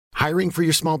Hiring for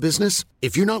your small business?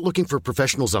 If you're not looking for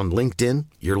professionals on LinkedIn,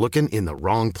 you're looking in the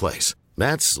wrong place.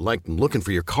 That's like looking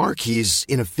for your car keys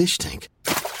in a fish tank.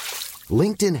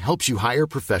 LinkedIn helps you hire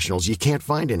professionals you can't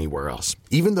find anywhere else,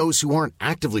 even those who aren't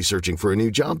actively searching for a new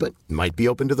job but might be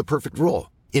open to the perfect role.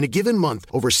 In a given month,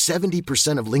 over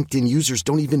 70% of LinkedIn users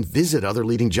don't even visit other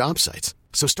leading job sites.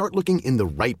 So start looking in the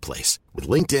right place. With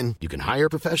LinkedIn, you can hire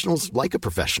professionals like a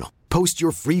professional. Post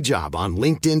your free job on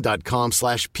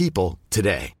linkedin.com/people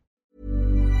today.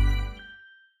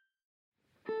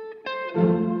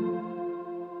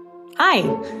 Hi,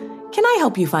 can I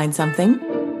help you find something?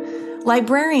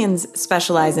 Librarians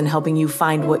specialize in helping you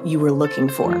find what you were looking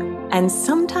for, and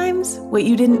sometimes what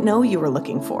you didn't know you were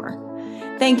looking for.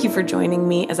 Thank you for joining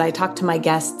me as I talk to my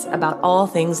guests about all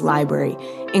things library,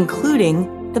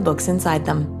 including the books inside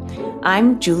them.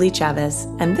 I'm Julie Chavez,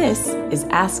 and this is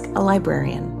Ask a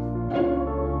Librarian.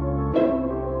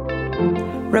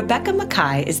 Rebecca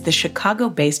Makkai is the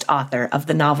Chicago-based author of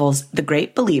the novels The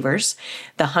Great Believers,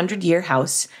 The 100-Year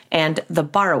House, and The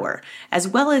Borrower, as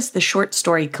well as the short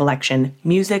story collection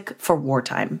Music for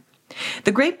Wartime.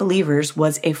 The Great Believers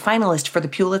was a finalist for the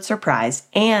Pulitzer Prize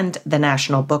and the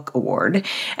National Book Award,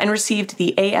 and received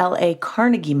the ALA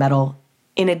Carnegie Medal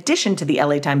in addition to the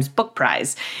LA Times Book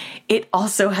Prize. It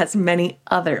also has many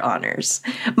other honors.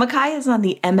 Makkai is on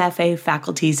the MFA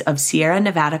faculties of Sierra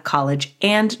Nevada College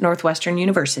and Northwestern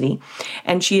University,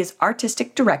 and she is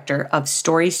artistic director of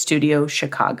Story Studio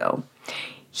Chicago.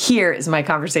 Here is my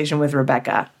conversation with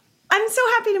Rebecca. I'm so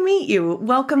happy to meet you.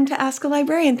 Welcome to Ask a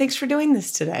Librarian. Thanks for doing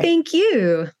this today. Thank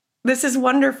you. This is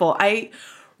wonderful. I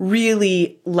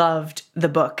really loved the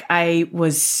book. I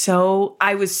was so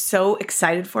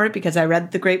excited for it because I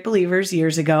read The Great Believers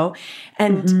years ago.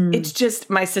 And it's just,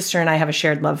 my sister and I have a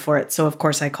shared love for it. So of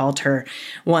course I called her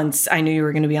once I knew you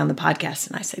were going to be on the podcast,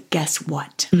 and I said, guess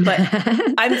what? But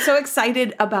I'm so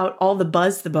excited about all the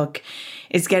buzz the book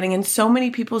is getting, and so many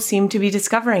people seem to be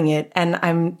discovering it. And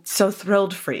I'm so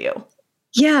thrilled for you.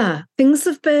 Yeah, things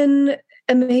have been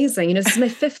amazing. This is my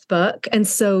fifth book. And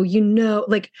so,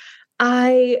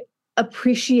 I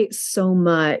appreciate so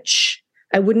much.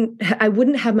 I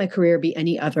wouldn't have my career be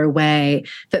any other way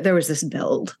that there was this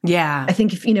build. Yeah. I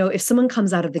think if someone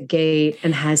comes out of the gate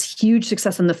and has huge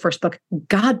success on the first book,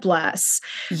 God bless.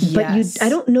 Yes. But I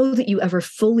don't know that you ever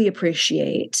fully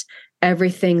appreciate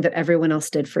everything that everyone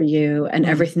else did for you and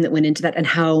everything that went into that, and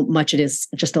how much it is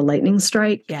just a lightning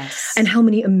strike. Yes. And how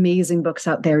many amazing books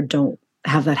out there don't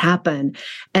have that happen.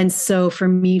 And so for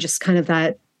me, just kind of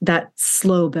that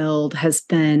slow build has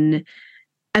been,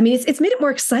 it's made it more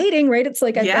exciting, right? It's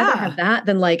like, I'd rather have that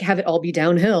than have it all be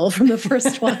downhill from the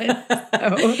first one.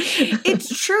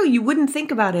 It's true. You wouldn't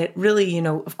think about it really,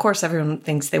 of course, everyone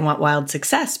thinks they want wild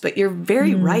success, but you're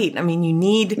very right. You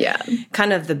need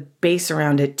kind of the base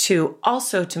around it too.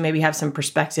 Also to maybe have some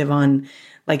perspective on,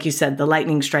 like you said, the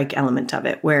lightning strike element of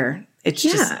it, where it's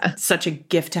just such a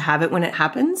gift to have it when it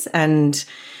happens. And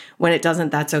when it doesn't,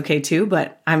 that's okay too.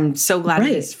 But I'm so glad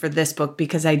it is for this book,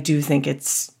 because I do think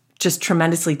it's just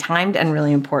tremendously timed and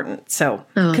really important. So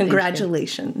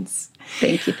congratulations.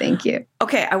 Thank you. Thank you.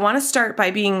 Okay, I want to start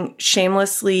by being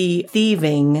shamelessly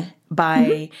thieving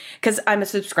because I'm a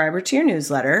subscriber to your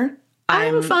newsletter.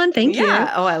 I'm fun. Thank you.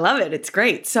 Oh, I love it. It's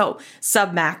great. So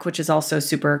Submac, which is also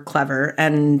super clever.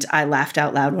 And I laughed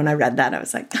out loud when I read that. I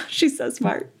was like, oh, she's so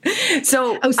smart.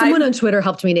 So someone on Twitter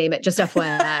helped me name it, just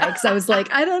FYI, because I was like,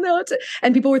 I don't know.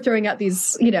 And people were throwing out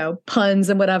these, puns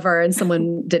and whatever. And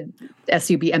someone did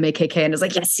SUBMAKK and was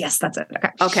like, yes, that's it.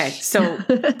 Okay. So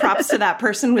props to that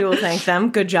person. We will thank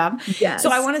them. Good job. Yes. So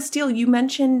I want to steal, you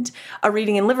mentioned a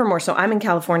reading in Livermore. So I'm in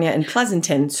California in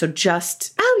Pleasanton. So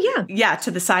just,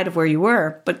 to the side of where you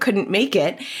were, but couldn't make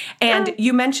it. And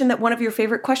you mentioned that one of your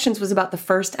favorite questions was about the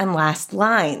first and last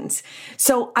lines.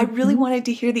 So I really wanted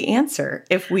to hear the answer,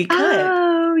 if we could.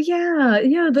 Oh, yeah.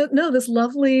 This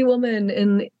lovely woman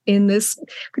in this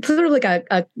sort of like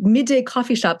a midday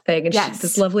coffee shop thing. And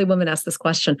this lovely woman asked this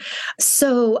question.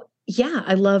 So yeah,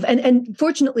 I love, and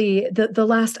fortunately the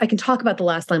last, I can talk about the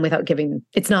last line without giving,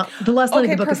 it's not, the last line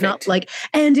of the book is not like,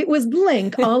 and it was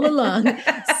blank all along.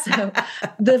 So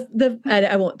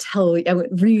I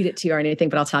won't read it to you or anything,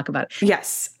 but I'll talk about it.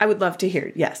 Yes. I would love to hear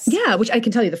it. Yes. Yeah. Which I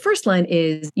can tell you, the first line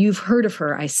is, "You've heard of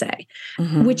her, I say,"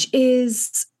 which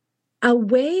is a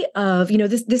way of,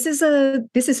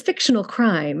 this is fictional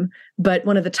crime, but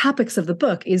one of the topics of the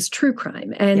book is true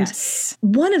crime. And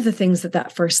one of the things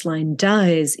that first line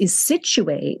does is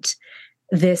situate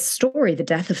this story, the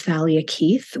death of Thalia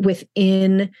Keith,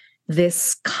 within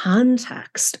this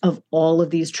context of all of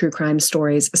these true crime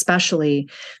stories, especially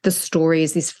the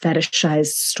stories, these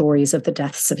fetishized stories of the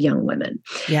deaths of young women.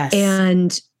 Yes.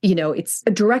 And it's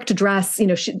a direct address,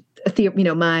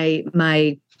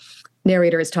 my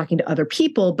narrator is talking to other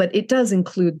people, but it does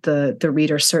include the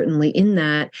reader certainly in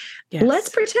that. Yes. Let's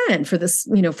pretend for this,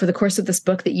 for the course of this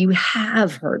book that you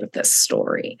have heard of this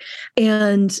story.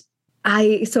 And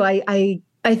I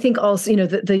think also,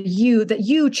 that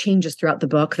you changes throughout the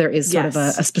book. There is sort of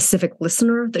a specific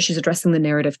listener that she's addressing the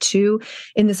narrative to.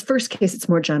 In this first case, it's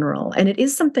more general. And it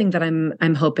is something that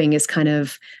I'm hoping is kind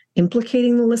of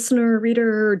implicating the listener,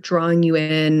 reader, drawing you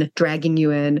in, dragging you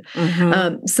in.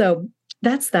 Mm-hmm. So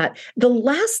that's that. The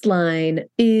last line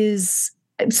is,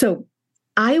 so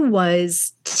I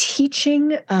was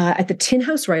teaching at the Tin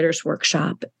House Writers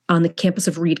Workshop on the campus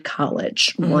of Reed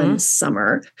College one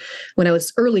summer when I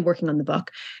was early working on the book.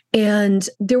 And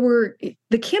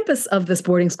the campus of this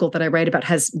boarding school that I write about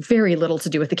has very little to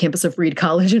do with the campus of Reed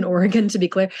College in Oregon, to be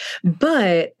clear.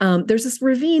 But there's this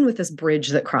ravine with this bridge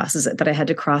that crosses it that I had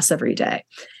to cross every day.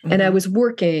 Mm-hmm. And I was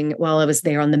working while I was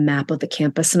there on the map of the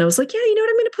campus. And I was like, yeah, you know what?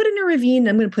 I'm going to put in a ravine.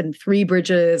 I'm going to put in 3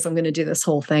 bridges. I'm going to do this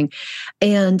whole thing.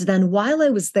 And then while I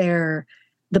was there,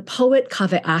 the poet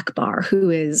Kaveh Akbar, who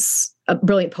is a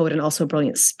brilliant poet and also a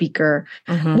brilliant speaker,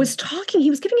 was talking. He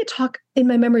was giving a talk, in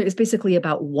my memory, it was basically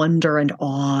about wonder and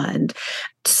awe, and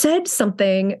said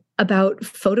something about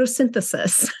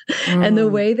photosynthesis. And the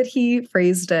way that he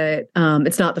phrased it,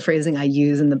 it's not the phrasing I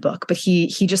use in the book, but he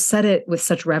just said it with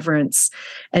such reverence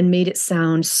and made it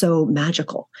sound so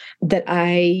magical that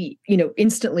I,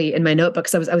 instantly in my notebook,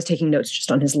 because I was taking notes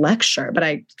just on his lecture, but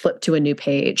I flipped to a new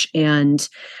page and,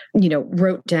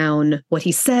 wrote down what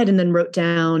he said, and then wrote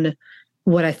down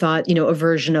what I thought, a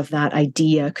version of that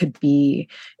idea could be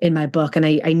in my book. And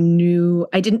I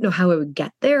didn't know how I would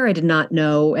get there. I did not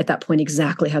know at that point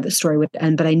exactly how the story would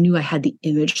end, but I knew I had the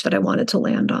image that I wanted to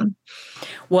land on.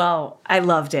 Well, I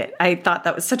loved it. I thought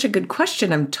that was such a good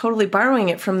question. I'm totally borrowing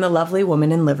it from the lovely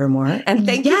woman in Livermore. And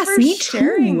thank you for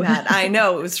sharing that. I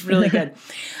know, it was really good.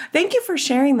 Thank you for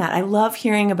sharing that. I love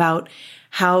hearing about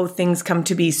how things come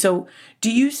to be. So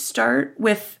do you start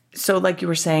with, so like you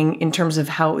were saying, in terms of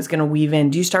how it was going to weave in,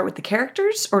 do you start with the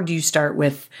characters, or do you start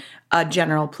with a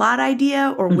general plot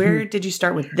idea, or where did you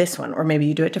start with this one? Or maybe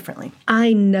you do it differently.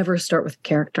 I never start with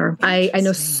character. I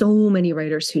know so many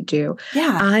writers who do.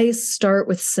 Yeah. I start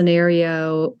with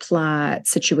scenario, plot,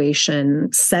 situation.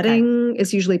 Setting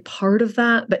is usually part of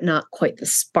that, but not quite the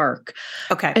spark.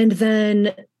 Okay. And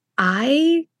then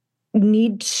I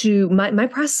need to, my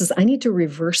process is I need to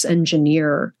reverse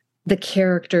engineer the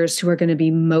characters who are going to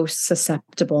be most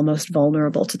susceptible, most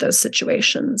vulnerable to those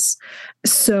situations.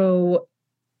 So,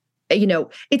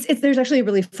 there's actually a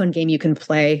really fun game you can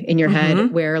play in your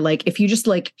head where, like, if you just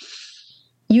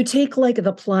you take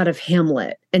the plot of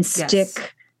Hamlet and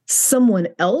stick someone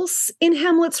else in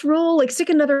Hamlet's role, stick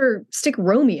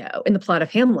Romeo in the plot of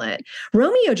Hamlet.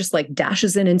 Romeo just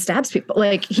dashes in and stabs people.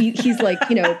 He's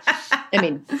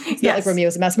it's not like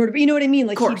Romeo's a mass murderer, but you know what I mean?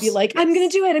 He'd be like, I'm going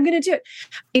to do it.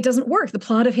 It doesn't work. The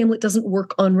plot of Hamlet doesn't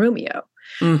work on Romeo.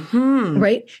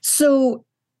 Right? So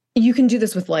you can do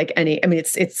this with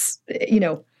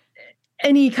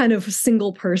any kind of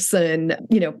single person,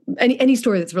 any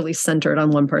story that's really centered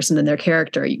on one person and their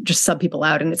character, you just sub people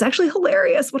out and it's actually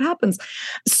hilarious what happens.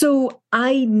 So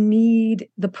I need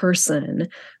the person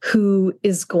who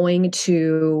is going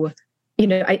to,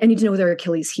 I need to know their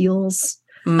Achilles heels.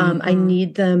 I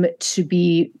need them to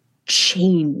be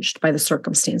changed by the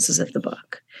circumstances of the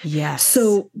book. Yes.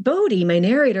 So Bodhi, my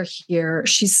narrator here,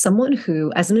 she's someone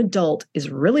who, as an adult, is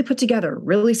really put together,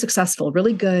 really successful,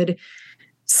 really good,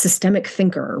 systemic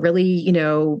thinker, really,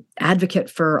 advocate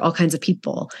for all kinds of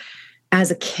people.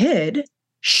 As a kid,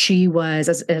 she was,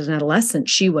 as an adolescent,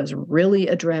 she was really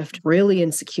adrift, really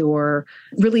insecure,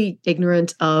 really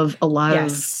ignorant of a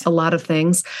lot of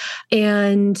things.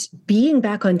 And being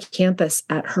back on campus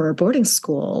at her boarding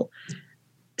school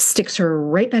sticks her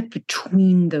right back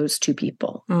between those two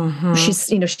people. She's,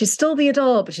 she's still the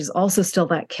adult, but she's also still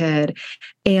that kid.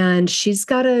 And she's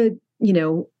got to,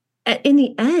 in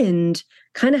the end,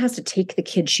 kind of has to take the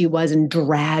kid she was and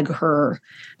drag her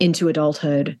into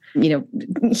adulthood,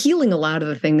 healing a lot of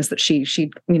the things that she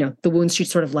the wounds she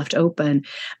sort of left open.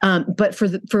 But for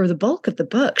the bulk of the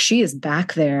book, she is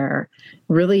back there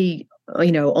really,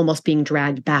 almost being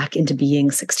dragged back into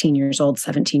being 16 years old,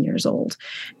 17 years old.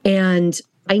 And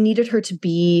I needed her to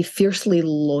be fiercely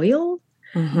loyal.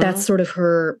 That's sort of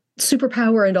her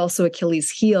superpower and also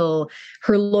Achilles heel.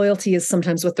 Her loyalty is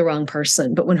sometimes with the wrong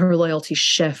person, but when her loyalty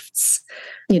shifts,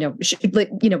 you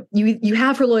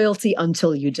have her loyalty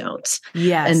until you don't.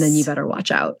 Yes. And then you better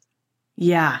watch out.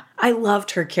 Yeah. I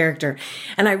loved her character.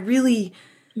 And I really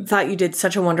thought you did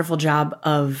such a wonderful job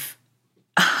of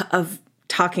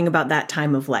talking about that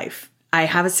time of life. I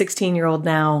have a 16-year-old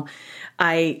now.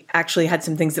 I actually had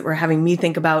some things that were having me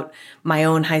think about my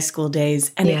own high school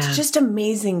days. And it's just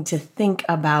amazing to think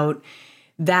about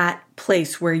that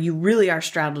place where you really are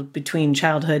straddled between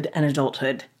childhood and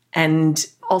adulthood. And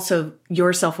also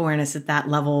your self-awareness at that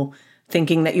level,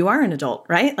 thinking that you are an adult,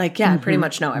 right? Like, I pretty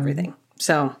much know everything.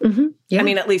 So, I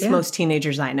mean, at least most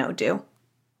teenagers I know do.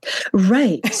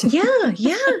 Right.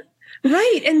 Yeah.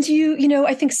 Right. And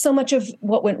I think so much of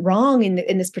what went wrong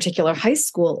in this particular high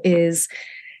school is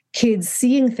kids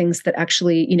seeing things that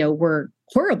actually, were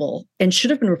horrible and should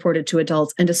have been reported to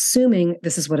adults and assuming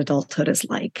this is what adulthood is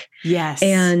like. Yes.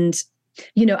 And,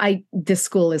 this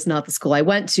school is not the school I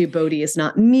went to. Bodie is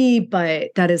not me,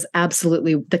 but that is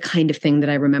absolutely the kind of thing that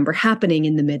I remember happening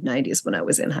in the mid-90s when I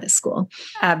was in high school.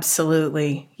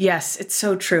 Absolutely. Yes, it's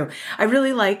so true. I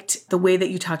really liked the way that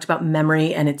you talked about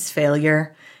memory and its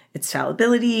failure, its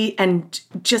fallibility, and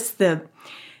just there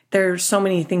are so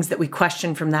many things that we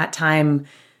question from that time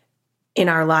in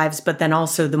our lives, but then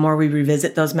also the more we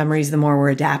revisit those memories, the more we're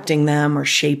adapting them or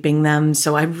shaping them.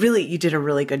 So you did a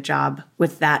really good job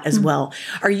with that as well.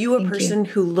 Are you a person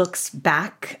who looks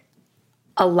back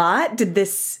a lot? Did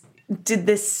this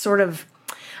sort of,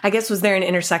 I guess, was there an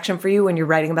intersection for you when you're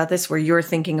writing about this where you're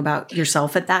thinking about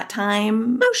yourself at that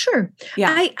time? Oh, sure.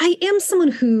 Yeah. I am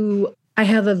someone who I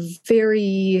have a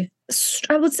very,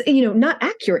 I would say, not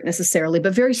accurate necessarily,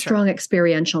 but very strong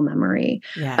experiential memory.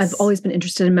 Yes. I've always been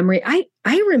interested in memory. I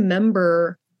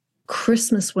remember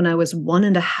Christmas when I was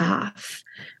 1.5,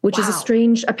 which is a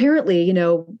strange, apparently,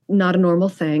 not a normal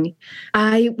thing.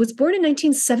 I was born in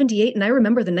 1978 and I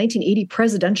remember the 1980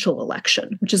 presidential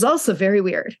election, which is also very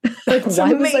weird. Like,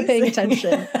 why amazing. was I paying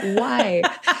attention? Why?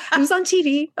 It was on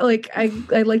TV. Like, I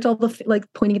liked all the,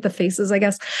 pointing at the faces, I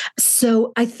guess.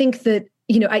 So I think that,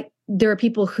 there are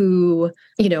people who,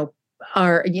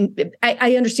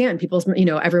 I understand people's,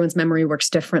 everyone's memory works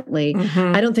differently.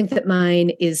 I don't think that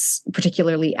mine is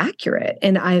particularly accurate.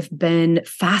 And I've been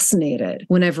fascinated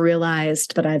when I've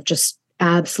realized that I've just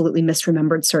absolutely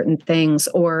misremembered certain things,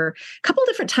 or a couple of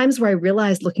different times where I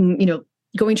realized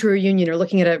going to a reunion or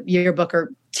looking at a yearbook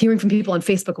or hearing from people on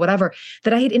Facebook, whatever,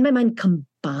 that I had in my mind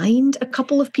combined a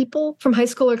couple of people from high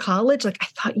school or college. Like, I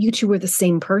thought you two were the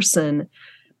same person.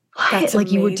 That's like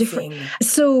amazing. You were different.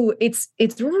 So it's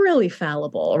really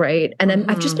fallible, right? And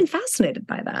I've just been fascinated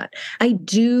by that. I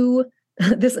do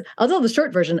this, I'll tell the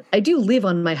short version. I do live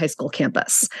on my high school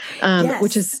campus,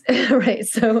 which is right.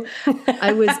 So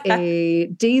I was a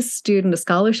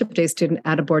scholarship day student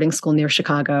at a boarding school near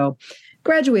Chicago,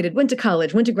 graduated, went to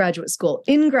college, went to graduate school.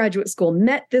 In graduate school,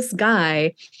 met this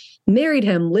guy, married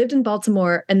him, lived in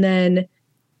Baltimore, and then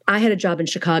I had a job in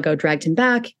Chicago, dragged him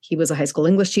back. He was a high school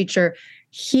English teacher.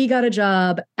 He got a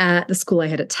job at the school I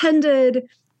had attended.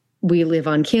 We live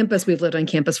on campus. We've lived on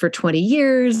campus for 20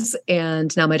 years.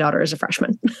 And now my daughter is a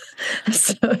freshman.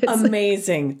 So it's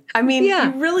amazing. I mean,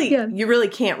 you really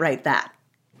can't write that.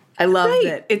 I love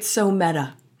it. It's so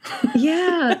meta.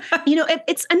 Yeah.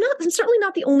 I'm certainly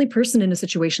not the only person in a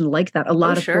situation like that. A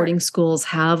lot of boarding schools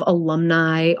have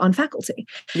alumni on faculty.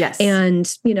 Yes.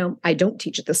 And, I don't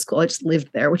teach at this school. I just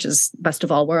lived there, which is best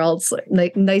of all worlds.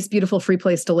 Like, nice, beautiful, free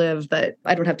place to live that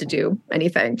I don't have to do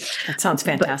anything. That sounds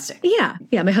fantastic. But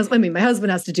yeah. My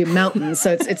husband has to do mountains.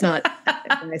 So it's not,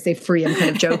 when I say free, I'm kind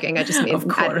of joking. I just mean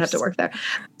I don't have to work there.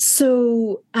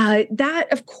 So that,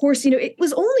 of course, it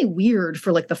was only weird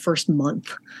for like the first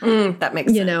month. That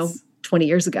makes sense. 20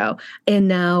 years ago. And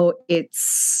now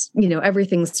it's,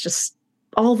 everything's just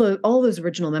all those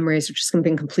original memories are just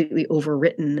being completely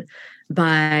overwritten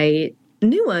by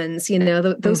new ones,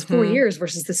 those 4 years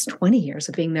versus this 20 years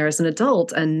of being there as an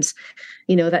adult. And,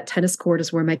 that tennis court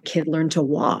is where my kid learned to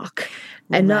walk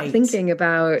and not thinking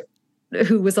about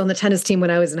who was on the tennis team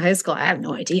when I was in high school. I have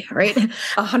no idea. Right.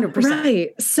 100%.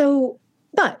 Right. So,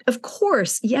 but of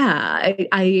course,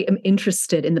 I am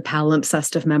interested in the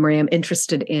palimpsest of memory. I'm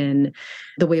interested in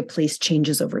the way a place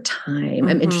changes over time.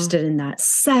 I'm interested in that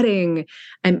setting.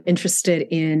 I'm interested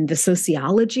in the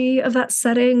sociology of that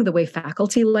setting, the way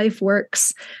faculty life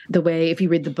works, the way, if you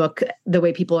read the book, the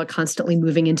way people are constantly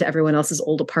moving into everyone else's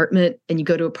old apartment and you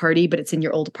go to a party, but it's in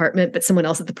your old apartment, but someone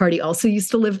else at the party also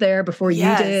used to live there before you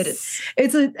did.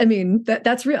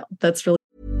 That's real. That's really.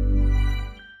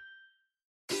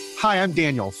 Hi, I'm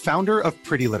Daniel, founder of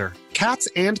Pretty Litter. Cats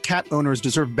and cat owners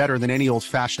deserve better than any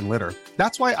old-fashioned litter.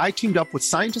 That's why I teamed up with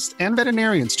scientists and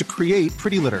veterinarians to create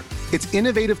Pretty Litter. Its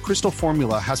innovative crystal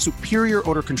formula has superior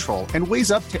odor control and weighs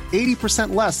up to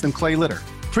 80% less than clay litter.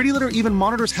 Pretty Litter even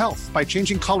monitors health by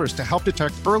changing colors to help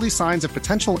detect early signs of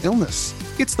potential illness.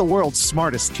 It's the world's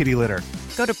smartest kitty litter.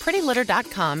 Go to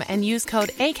prettylitter.com and use code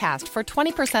ACAST for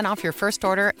 20% off your first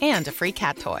order and a free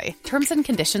cat toy. Terms and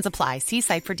conditions apply. See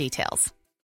site for details.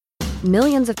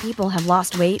 Millions of people have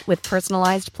lost weight with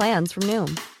personalized plans from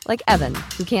Noom. Like Evan,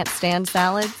 who can't stand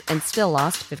salads and still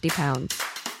lost 50 pounds.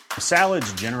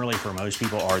 Salads generally for most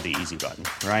people are the easy button,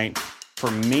 right? For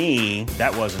me,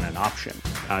 that wasn't an option.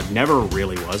 I never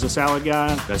really was a salad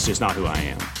guy. That's just not who I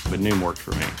am. But Noom worked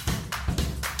for me.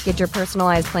 Get your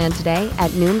personalized plan today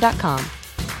at Noom.com.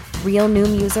 Real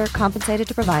Noom user compensated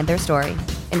to provide their story.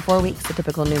 In 4 weeks, the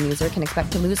typical Noom user can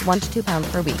expect to lose 1 to 2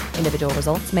 pounds per week. Individual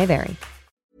results may vary.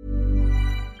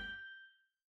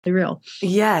 Real.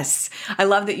 Yes. I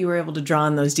love that you were able to draw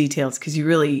on those details because you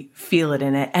really feel it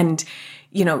in it. And,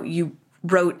 you know, you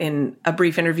wrote in a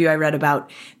brief interview I read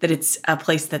about that it's a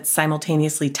place that's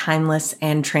simultaneously timeless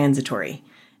and transitory.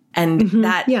 And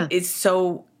that is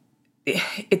so,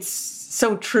 it's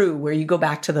so true where you go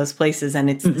back to those places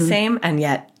and it's the same and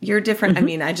yet you're different. I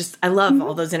mean, I love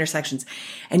all those intersections.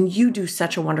 And you do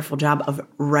such a wonderful job of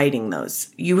writing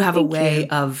those. You have a way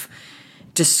of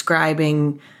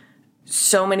describing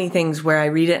so many things where I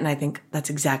read it and I think that's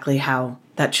exactly how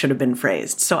that should have been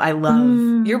phrased. So I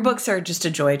love your books are just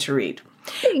a joy to read.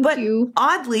 Thank you.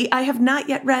 Oddly, I have not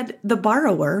yet read The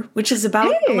Borrower, which is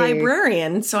about a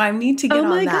librarian. So I need to get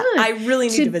on that. God. I really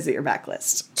need to visit your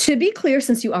backlist. To be clear,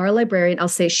 since you are a librarian, I'll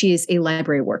say she is a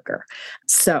library worker.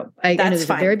 So I know there's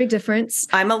a very big difference.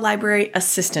 I'm a library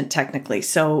assistant technically.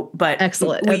 So, but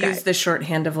excellent. We use the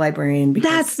shorthand of librarian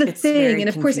because that's the thing. And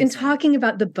of course, in talking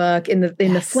about the book in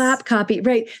the flap copy,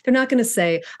 right? They're not going to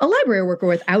say a library worker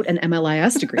without an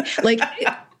MLIS degree. Like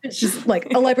it's just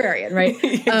like a librarian, right?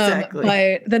 Exactly.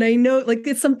 But then I know, like,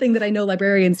 it's something that I know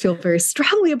librarians feel very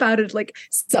strongly about it. Like,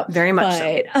 so very much.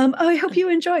 But, I hope you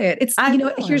enjoy it. It's, I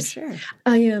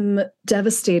am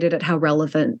devastated at how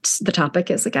relevant the topic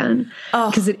is again,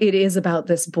 because it is about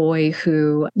this boy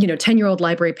who, 10-year-old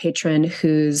library patron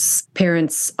whose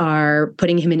parents are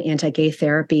putting him in anti-gay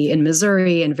therapy in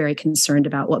Missouri and very concerned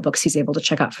about what books he's able to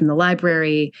check out from the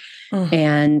library.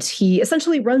 And he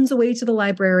essentially runs away to the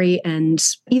library and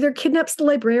either kidnaps the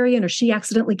librarian or she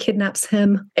accidentally kidnaps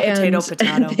him. Potato.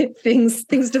 And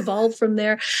things devolve from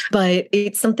there. But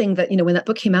it's something that, when that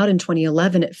book came out in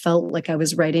 2011, it felt like I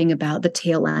was writing about the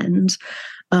tail end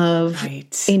of,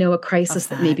 a crisis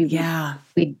that maybe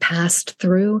we'd passed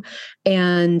through.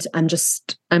 And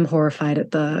I'm horrified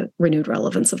at the renewed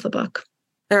relevance of the book.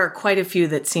 There are quite a few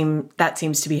that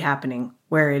seems to be happening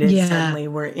where it is suddenly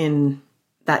we're in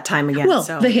that time again. Well,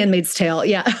 The Handmaid's Tale.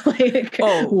 Yeah.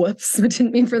 Whoops. I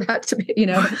didn't mean for that to be,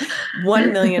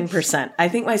 1,000,000%. I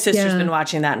think my sister's been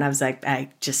watching that and I was like, I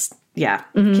just, can't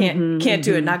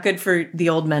do it. Not good for the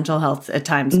old mental health at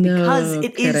times because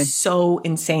it is so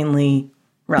insanely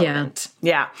relevant.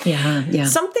 Yeah.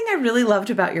 Something I really loved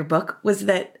about your book was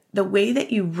that the way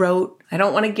that you wrote, I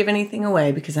don't want to give anything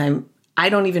away because I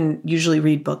don't even usually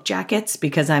read book jackets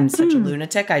because I'm such a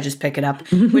lunatic. I just pick it up,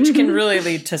 which can really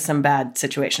lead to some bad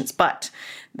situations. But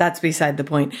that's beside the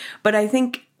point. But I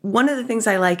think one of the things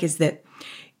I like is that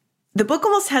the book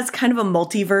almost has kind of a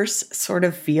multiverse sort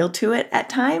of feel to it at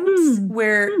times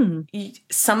where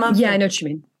some of I know what you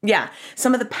mean. Yeah.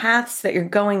 Some of the paths that you're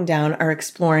going down are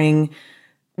exploring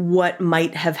what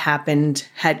might have happened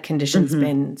had conditions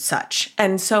been such.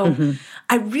 And so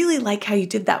I really like how you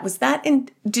did that. Was that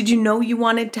did you know you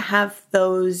wanted to have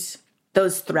those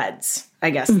threads,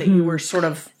 I guess, that you were sort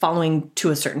of following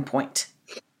to a certain point?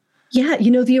 Yeah.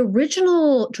 The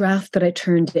original draft that I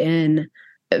turned in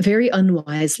very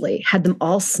unwisely had them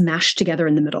all smashed together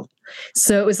in the middle.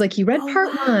 So it was like you read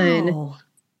part one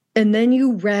and then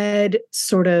you read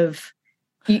sort of,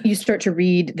 you start to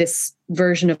read this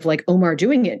version of like Omar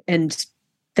doing it. And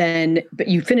then, but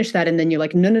you finish that and then you're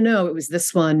like, no, it was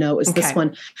this one. No, it was this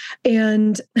one.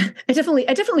 And I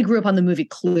definitely grew up on the movie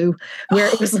Clue where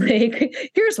it was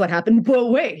like, here's what happened. Whoa,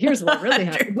 wait, here's what really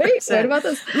happened. Wait, what about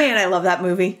this? Man, I love that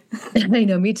movie. I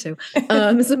know, me too.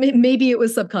 So maybe it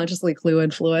was subconsciously Clue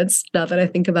influenced now that I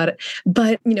think about it.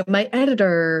 But, my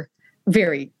editor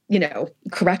very,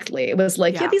 correctly. It was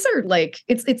like, these are like,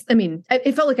 it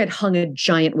felt like I'd hung a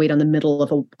giant weight on the middle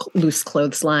of a loose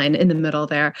clothes line in the middle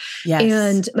there. Yes.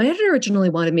 And my editor originally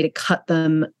wanted me to cut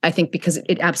them, I think, because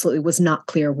it absolutely was not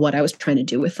clear what I was trying to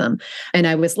do with them. And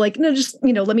I was like, no, just,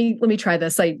 let me try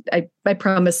this. I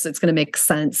promise it's going to make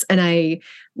sense. And I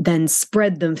then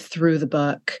spread them through the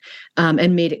book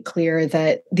and made it clear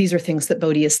that these are things that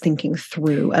Bodhi is thinking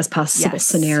through as possible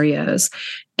scenarios.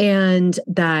 And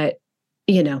that,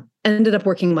 ended up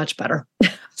working much better.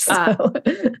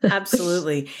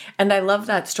 Absolutely. And I love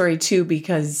that story too,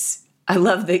 because I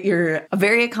love that you're a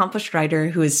very accomplished writer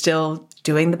who is still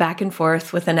doing the back and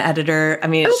forth with an editor. I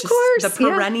mean, it's just the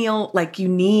perennial, like you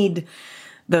need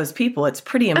those people. It's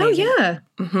pretty amazing. Oh, yeah.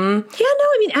 Mm-hmm. Yeah, no,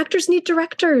 I mean, actors need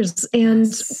directors and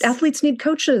athletes need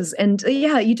coaches. And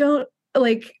you don't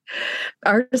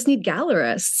artists need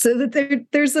gallerists. So that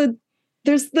there's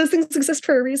those things exist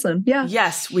for a reason. Yeah.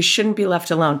 Yes, we shouldn't be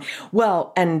left alone.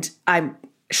 Well, and I'm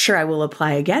sure I will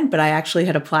apply again, but I actually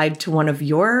had applied to one of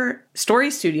your story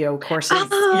studio courses.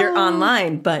 You're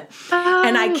online,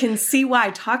 and I can see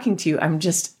why talking to you,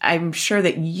 I'm sure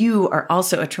that you are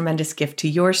also a tremendous gift to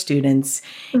your students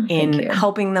in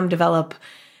helping them develop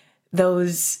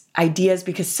those ideas,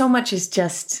 because so much is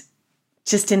just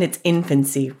in its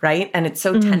infancy, right? And it's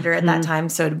so tender at that time.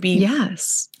 So to be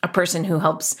a person who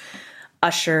helps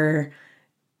usher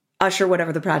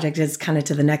whatever the project is kind of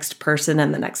to the next person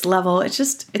and the next level. It's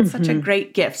such a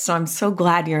great gift. So I'm so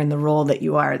glad you're in the role that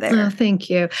you are there. Oh,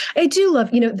 thank you. I do love,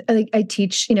 I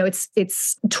teach,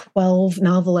 it's 12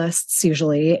 novelists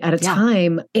usually at a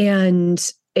time. And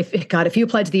if you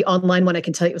applied to the online one, I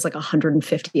can tell you it was like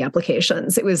 150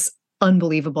 applications. It was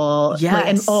unbelievable. Yes.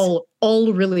 And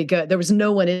all really good. There was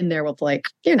no one in there with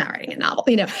you're not writing a novel,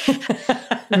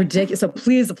 ridiculous. So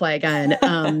please apply again.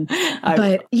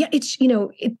 But yeah,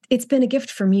 it's been a gift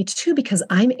for me too, because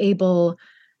I'm able,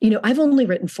 I've only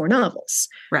written 4 novels,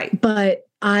 right? But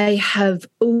I have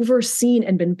overseen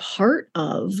and been part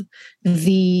of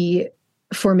the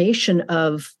formation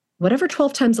of whatever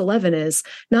 12 times 11 is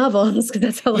novels, because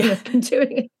that's how long I've been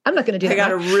doing it. I'm not going to do that. I got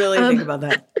to really think about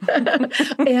that.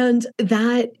 And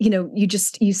that,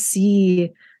 you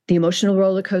see the emotional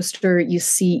roller coaster, you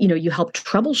see, you help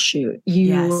troubleshoot.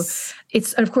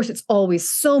 It's, of course, it's always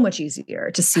so much easier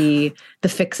to see the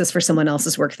fixes for someone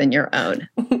else's work than your own.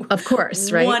 Of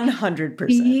course, right?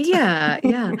 100%.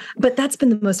 Yeah. But that's been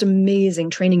the most amazing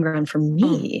training ground for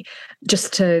me,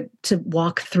 just to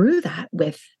walk through that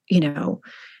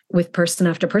with person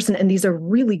after person. And these are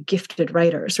really gifted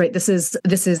writers, right? This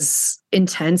is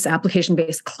intense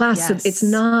application-based class. Yes. So it's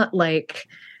not like,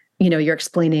 you're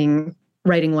explaining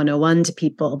writing 101 to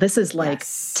people. This is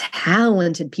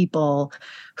talented people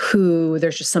who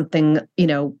there's just something,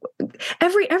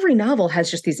 every novel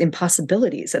has just these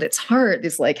impossibilities at its heart.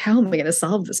 It's like, how am I going to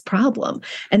solve this problem?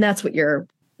 And that's what you're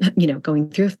going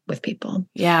through with people.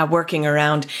 Yeah, working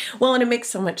around. Well, and it makes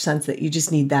so much sense that you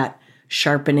just need that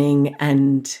sharpening.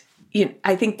 And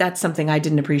I think that's something I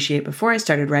didn't appreciate before I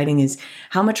started writing, is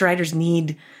how much writers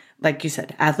need, like you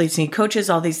said, athletes need coaches,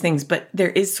 all these things. But there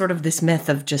is sort of this myth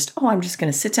of just, I'm just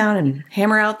going to sit down and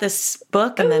hammer out this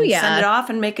book and then send it off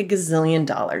and make $1 gazillion.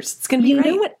 It's going to be great.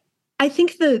 You know what? I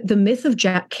think the myth of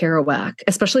Jack Kerouac,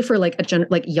 especially for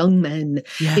young men,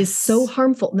 is so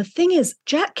harmful. And the thing is,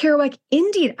 Jack Kerouac,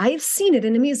 indeed, I've seen it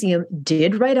in a museum,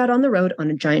 did write out on the road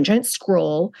on a giant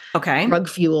scroll, drug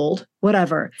fueled,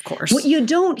 whatever. Of course. What you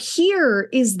don't hear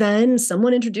is then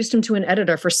someone introduced him to an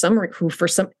editor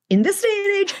in this day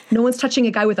and age, no one's touching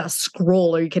a guy with a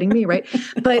scroll. Are you kidding me? Right.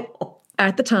 But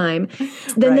at the time,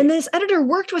 then this editor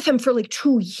worked with him for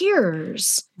 2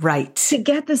 years, right, to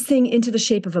get this thing into the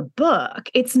shape of a book.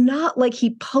 It's not like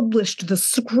he published the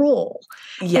scroll.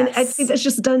 Yes. And I think that's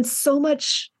just done so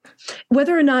much.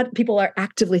 Whether or not people are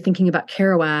actively thinking about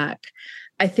Kerouac,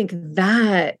 I think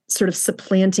that sort of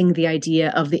supplanting the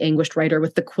idea of the anguished writer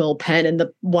with the quill pen and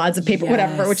the wads of paper,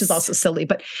 whatever, which is also silly,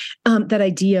 but that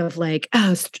idea of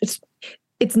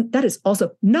that is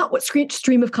also not what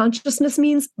stream of consciousness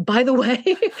means, by the way.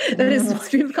 That is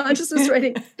stream of consciousness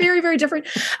writing. Very, very different.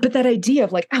 But that idea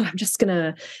of I'm just going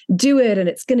to do it and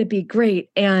it's going to be great.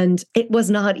 And it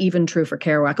was not even true for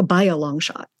Kerouac by a long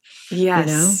shot.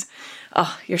 Yes.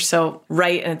 Oh, you're so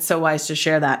right. And it's so wise to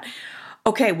share that.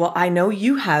 Okay. Well, I know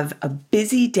you have a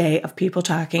busy day of people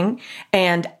talking,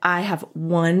 and I have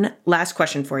one last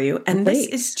question for you. And this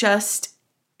is just,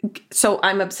 so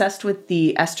I'm obsessed with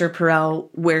the Esther Perel,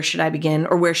 Where Should I Begin,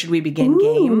 or Where Should We Begin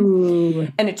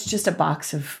game. And it's just a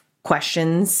box of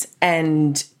questions.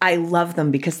 And I love them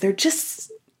because they're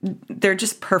just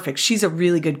perfect. She's a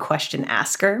really good question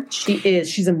asker. She is.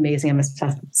 She's amazing. I'm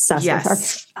obsessed with her.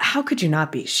 How could you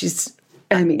not be? She's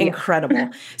incredible.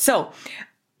 Yeah. So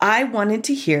I wanted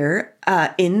to hear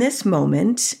in this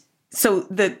moment. So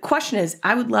the question is,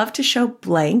 I would love to show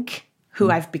blank who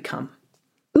I've become.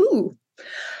 Ooh.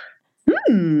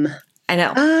 I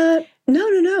know.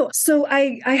 No. So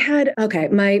I had,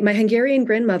 my Hungarian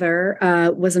grandmother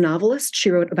was a novelist.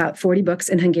 She wrote about 40 books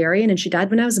in Hungarian, and she died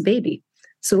when I was a baby.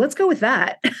 So let's go with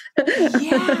that.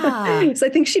 Yeah. So I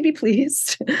think she'd be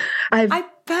pleased. I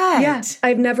bet. Yeah.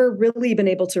 I've never really been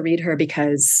able to read her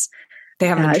because They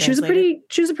haven't been translated?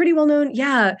 She was a pretty well-known,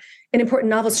 an important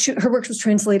novelist. Her work was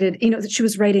translated, she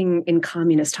was writing in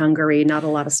communist Hungary. Not a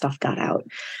lot of stuff got out.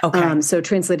 Okay. So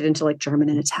translated into like German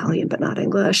and Italian, but not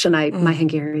English. And my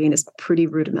Hungarian is pretty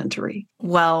rudimentary.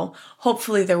 Well,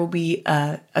 hopefully there will be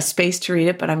a space to read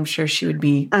it, but I'm sure she would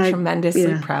be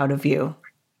tremendously proud of you.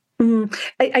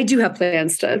 I do have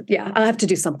plans to, I'll have to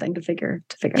do something to figure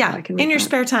out how I can read in your that.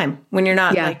 spare time when you're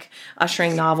not like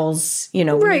ushering novels,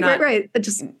 Right.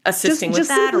 Just assisting with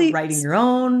that or writing your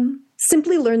own.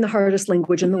 Simply learn the hardest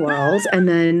language in the world and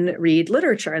then read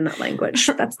literature in that language.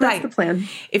 That's the plan.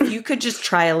 If you could just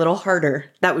try a little harder,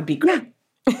 that would be great.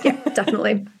 Yeah,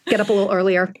 definitely. Get up a little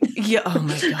earlier. Yeah. Oh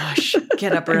my gosh.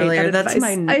 Get up earlier. That's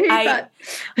advice. my. I hate that.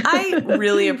 I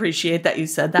really appreciate that you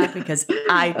said that because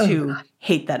I too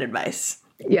hate that advice.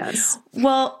 Yes.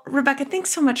 Well, Rebecca, thanks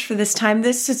so much for this time.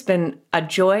 This has been a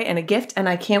joy and a gift, and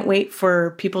I can't wait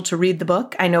for people to read the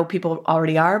book. I know people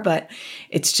already are, but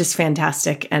it's just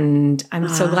fantastic, and I'm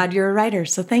so glad you're a writer,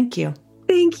 so thank you.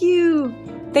 Thank you.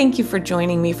 Thank you for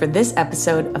joining me for this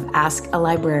episode of Ask a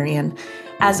Librarian.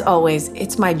 As always,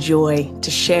 it's my joy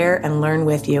to share and learn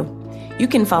with you. You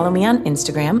can follow me on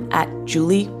Instagram at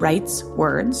Julie Writes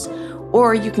Words,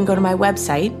 or you can go to my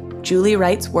website,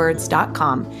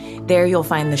 juliewriteswords.com. There you'll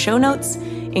find the show notes,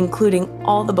 including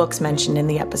all the books mentioned in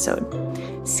the episode.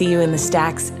 See you in the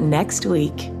stacks next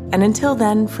week. And until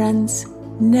then, friends,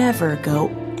 never go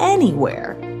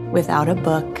anywhere without a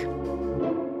book.